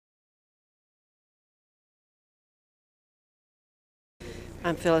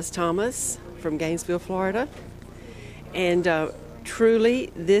I'm Phyllis Thomas from Gainesville, Florida, and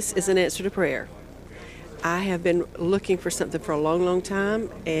truly this is an answer to prayer. I have been looking for something for a long, long time,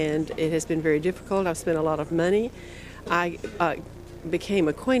 and it has been very difficult. I've spent a lot of money. I became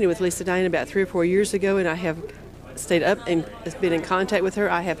acquainted with Lisa Diane about 3 or 4 years ago, and I have stayed up and been in contact with her.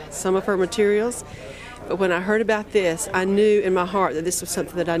 I have some of her materials, but when I heard about this, I knew in my heart that this was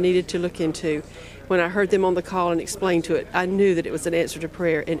something that I needed to look into. When I heard them on the call and explained to it, I knew that it was an answer to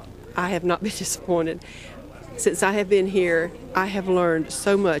prayer, and I have not been disappointed. Since I have been here, I have learned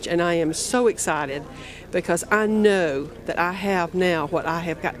so much, and I am so excited because I know that I have now what I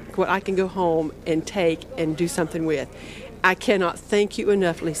have got, what I can go home and take and do something with. I cannot thank you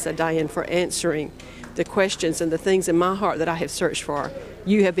enough, Lisa Diane, for answering the questions and the things in my heart that I have searched for.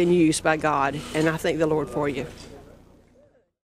 You have been used by God, and I thank the Lord for you.